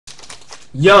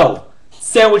Yo,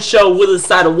 sandwich show with a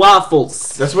side of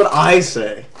waffles. That's what I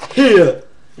say. Here.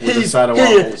 With a side of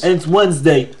Here. waffles. And it's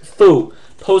Wednesday. Foo.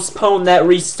 Postpone that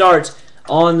restart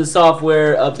on the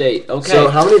software update. Okay. So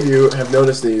how many of you have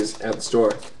noticed these at the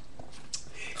store?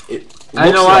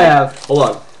 I know I have. Hold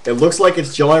on. It looks like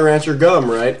it's Jolly Rancher gum,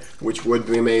 right? Which would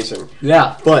be amazing.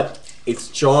 Yeah. But it's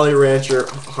Jolly Rancher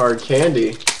hard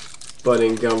candy, but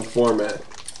in gum format.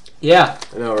 Yeah.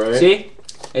 I know, right? See?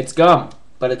 It's gum,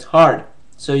 but it's hard,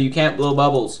 so you can't blow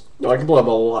bubbles. No, I can blow a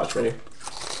bubble. Watch, ready?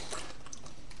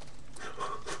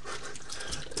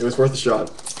 It was worth a shot.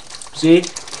 See?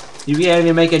 You can't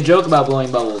even make a joke about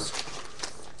blowing bubbles.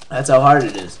 That's how hard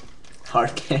it is.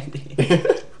 Hard candy.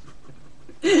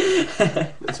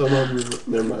 That's how mom you're...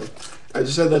 Never mind. I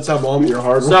just said that's how mom you're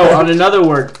hard. So, on another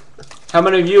word, how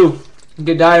many of you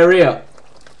get diarrhea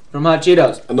from hot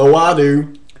Cheetos? I know I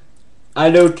do. I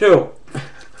do too.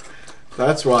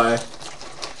 That's why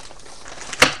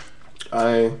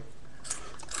I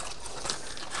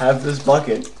have this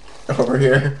bucket over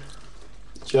here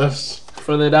just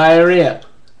For the diarrhea.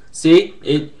 See?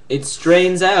 It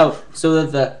strains out so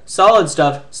that the solid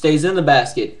stuff stays in the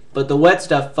basket, but the wet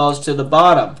stuff falls to the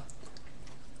bottom.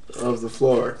 of the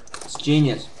floor. It's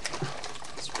genius.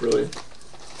 It's brilliant.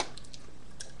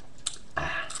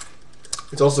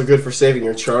 It's also good for saving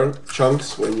your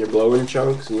chunks when you're blowing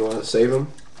chunks and you want to save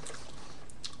them.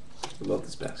 I love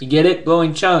this basket. You get it?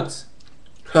 Blowing chunks.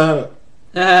 So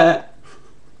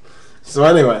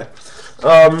anyway,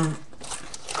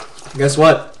 guess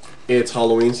what? It's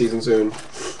Halloween season soon.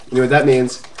 You know what that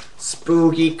means?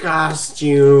 Spooky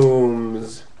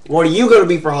costumes. What are you gonna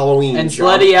be for Halloween, And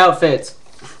John? slutty outfits.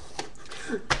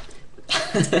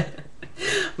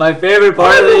 My favorite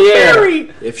part of the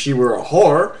year. If she were a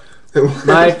whore.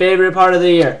 My favorite part of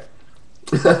the year.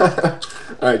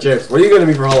 Alright, James, what are you gonna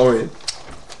be for Halloween?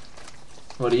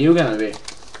 What are you gonna be?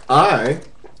 I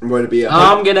am going to be a...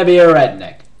 I'm gonna be a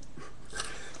redneck.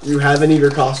 You have any of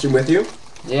your costume with you?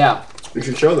 Yeah. You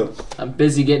should show them. I'm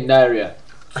busy getting diarrhea.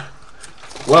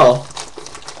 Well,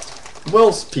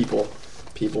 people,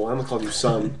 I'm gonna call you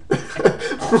son.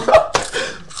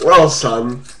 Well,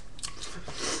 son.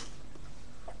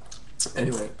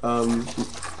 Anyway, I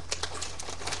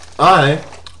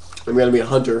am gonna be a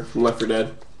hunter from Left 4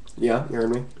 Dead. Yeah, you heard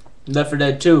me? Left 4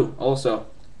 Dead 2 also.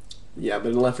 Yeah,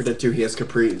 but in Left 4 Dead 2 he has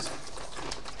capris.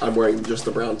 I'm wearing just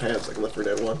the brown pants like in Left 4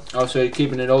 Dead 1. Oh, so you're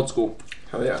keeping it old school.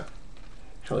 Hell yeah.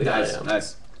 Hell yeah, Nice, I am.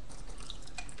 nice.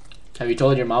 Have you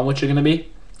told your mom what you're gonna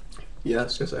be?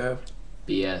 Yes, I have.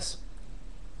 BS.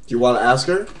 Do you want to ask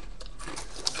her?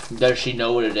 Does she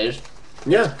know what it is?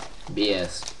 Yeah,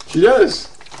 BS. she does.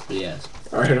 BS.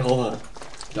 Alright, hold on.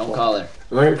 Don't call her.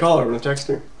 I'm not gonna call her, I'm gonna text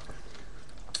her.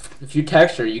 If you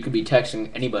text her, you could be texting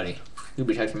anybody. You could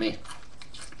be texting me.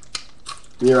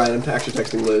 You're right, I'm actually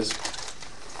texting Liz.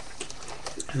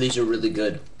 These are really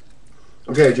good.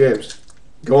 Okay, James.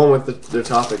 Go on with the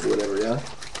topic or whatever, yeah?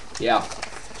 Yeah.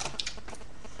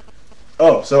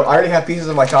 Oh, so I already have pieces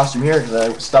of my costume here because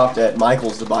I stopped at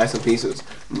Michael's to buy some pieces.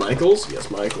 Michael's?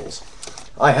 Yes, Michael's.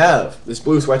 I have this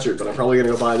blue sweatshirt, but I'm probably going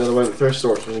to go buy another one at the thrift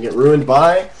store. So I'm going to get ruined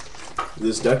by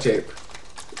this duct tape.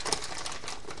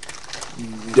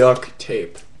 Duct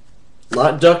tape.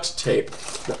 Not duct tape.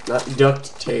 Not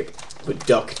duct tape, but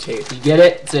duct tape. You get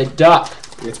it? It's a duck.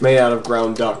 It's made out of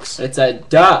ground ducks It's a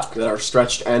duck. that are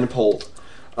stretched and pulled.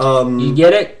 You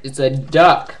get it? It's a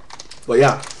duck. But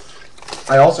yeah,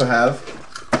 I also have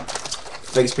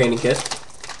face painting kit.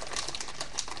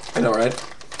 I know, right?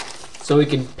 So we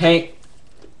can paint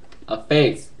a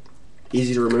face.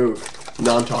 Easy to remove,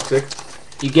 non-toxic,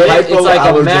 You get it? It's like a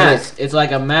Hypoallergenic. mask. It's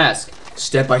like a mask.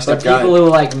 step-by-step But guide. people who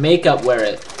like makeup wear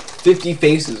it. 50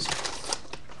 faces.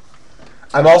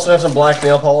 I'm also have some black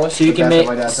nail polish. So you but can that's at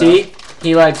my make. dad's See? house.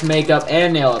 He likes makeup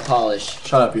and nail polish.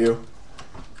 Shut up, you.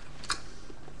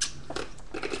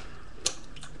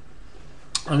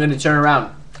 I'm gonna turn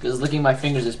around because licking my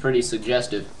fingers is pretty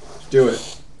suggestive. Do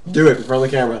it. Do it in front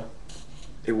of the camera.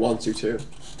 It wants you to.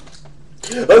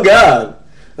 Oh God!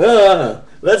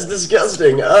 That's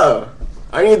disgusting.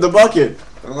 I need the bucket.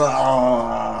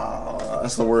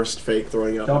 That's the worst fake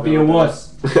throwing up. Don't I've be a ever done.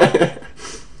 wuss.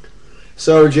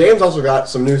 So James also got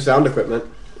some new sound equipment,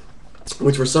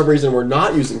 which for some reason we're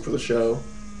not using for the show.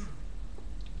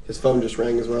 His phone just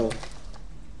rang as well.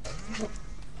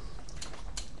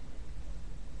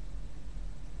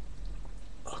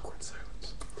 Awkward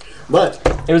silence.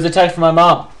 But It was a text from my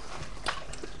mom.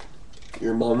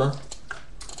 your mama,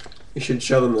 you should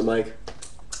show them the mic.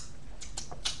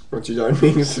 Weren't you done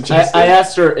being suggestive? I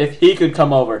asked her if he could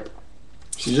come over.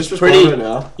 She just Pretty- responded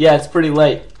now. Yeah, it's pretty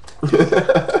late.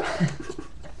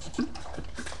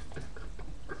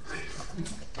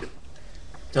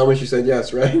 Tell me she said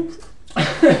yes, right?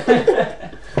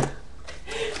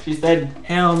 She said,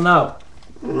 hell no.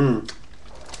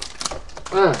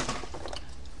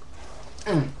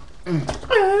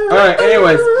 Alright,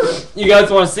 anyways, you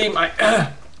guys want to see my...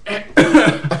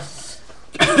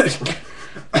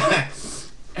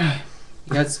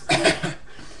 You guys...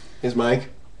 His mic.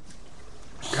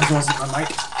 You guys want to see my mic?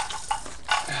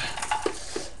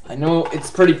 I know it's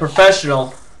pretty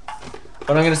professional,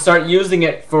 but I'm going to start using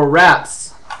it for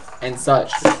raps and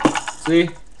such. See?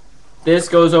 This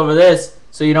goes over this,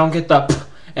 so you don't get the p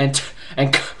and t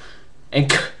and k and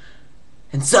k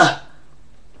and s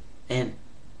and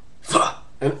f.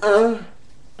 And oh,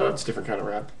 it's a different kind of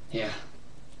rap. Yeah.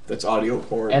 That's audio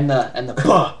porn. And the p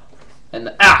and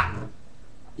the ah.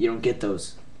 You don't get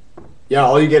those. Yeah,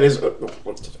 all you get is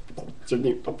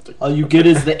All you get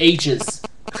is the H's.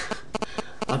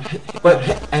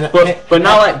 but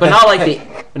not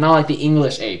like the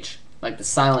English H, like the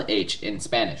silent H in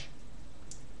Spanish.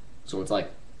 So it's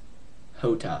like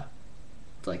Hota.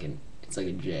 It's like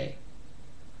a J.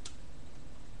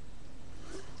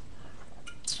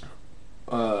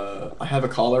 I have a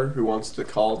caller who wants to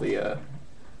call the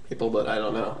people, but I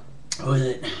don't know. Who is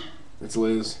it? It's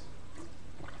Liz.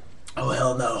 Oh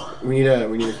hell no. We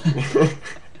need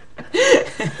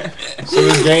So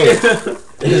this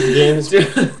game is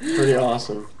pretty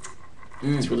awesome.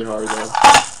 It's really hard though.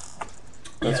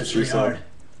 That's what she said. Hard.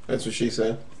 That's what she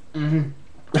said. Mm-hmm.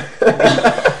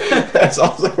 That's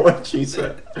also what she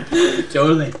said.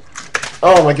 Totally.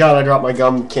 Oh my god, I dropped my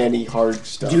gum candy hard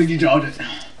stuff. Dude, you dropped it.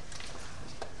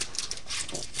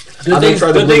 Good thing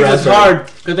it's hard.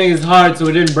 Good thing it's hard, so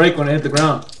it didn't break when it hit the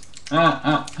ground.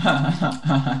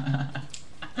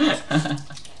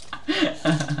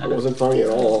 It wasn't funny at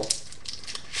all.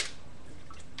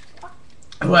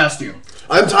 Who asked you?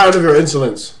 I'm tired of your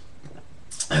insolence.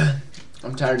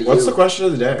 I'm tired of What's you. the question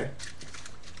of the day?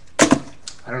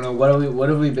 I don't know. What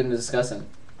have we been discussing?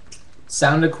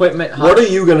 Sound equipment. What are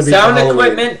you gonna be? Sound for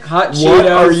Halloween? equipment. Hot Cheetos. What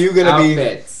are you gonna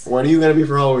outfits. be? What are you gonna be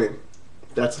for Halloween?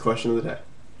 That's the question of the day.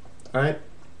 All right.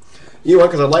 You know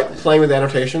what? Because I like playing with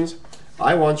annotations.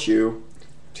 I want you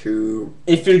to.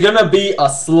 If you're gonna be a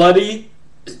slutty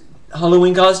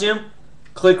Halloween costume,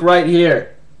 click right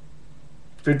here.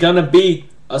 If you're gonna be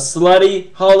a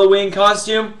slutty Halloween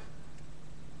costume,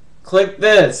 click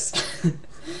this.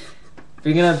 If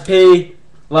you're gonna be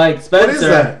like Spencer, What is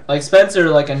that?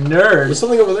 like a nerd, There's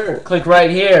something over there. click right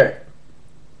here.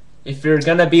 If you're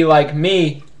gonna be like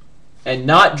me and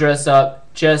not dress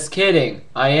up, just kidding.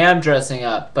 I am dressing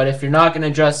up. But if you're not gonna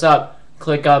dress up,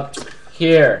 click up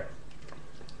here.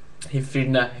 If you're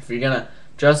gonna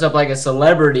dress up like a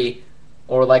celebrity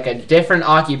or like a different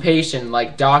occupation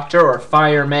like doctor or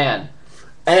fireman,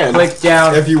 And click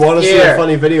down if you want to see here. a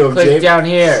funny video of Click James, down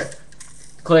here.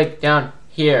 Click down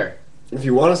here. if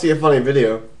you want to see a funny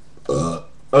video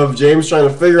of James trying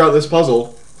to figure out this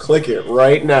puzzle, click it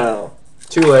right now.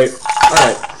 Too late.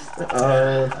 All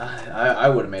right. I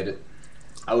would have made it.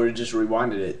 I would have just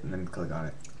rewinded it and then click on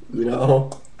it. You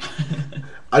know,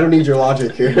 I don't need your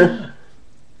logic here.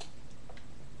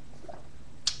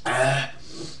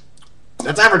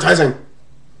 That's advertising.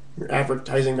 You're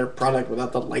advertising their product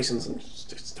without the license and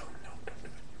just don't do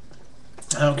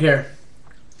it. I don't care.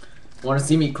 Want to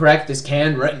see me crack this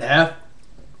can right in half?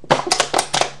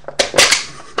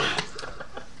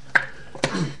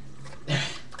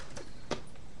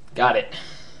 Got it.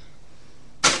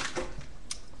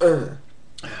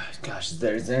 Gosh, is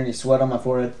there any sweat on my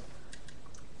forehead?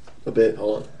 A bit.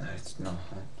 Hold on. No,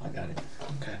 I got it.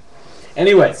 Okay.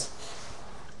 Anyways.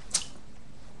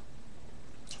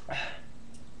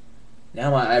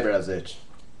 Now my eyebrows itch.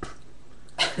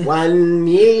 $1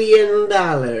 million.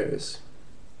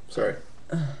 Sorry.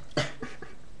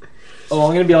 Oh,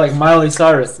 I'm gonna be like Miley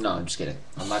Cyrus. No, I'm just kidding.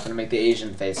 I'm not gonna make the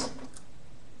Asian face.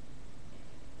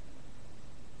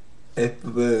 It's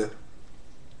blue.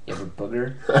 You have a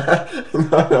booger?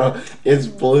 No, it's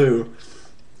blue.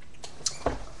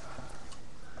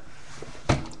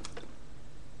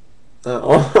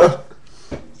 Oh.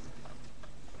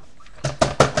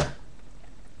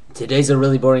 Today's a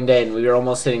really boring day, and we are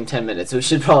almost hitting 10 minutes. So we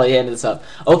should probably end this up.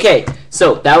 Okay,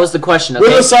 so that was the question. Okay.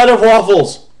 With a side of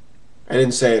waffles. I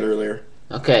didn't say it earlier.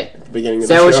 Okay. At the beginning of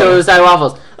Sandwich the show. with a side of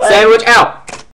waffles. Sandwich out.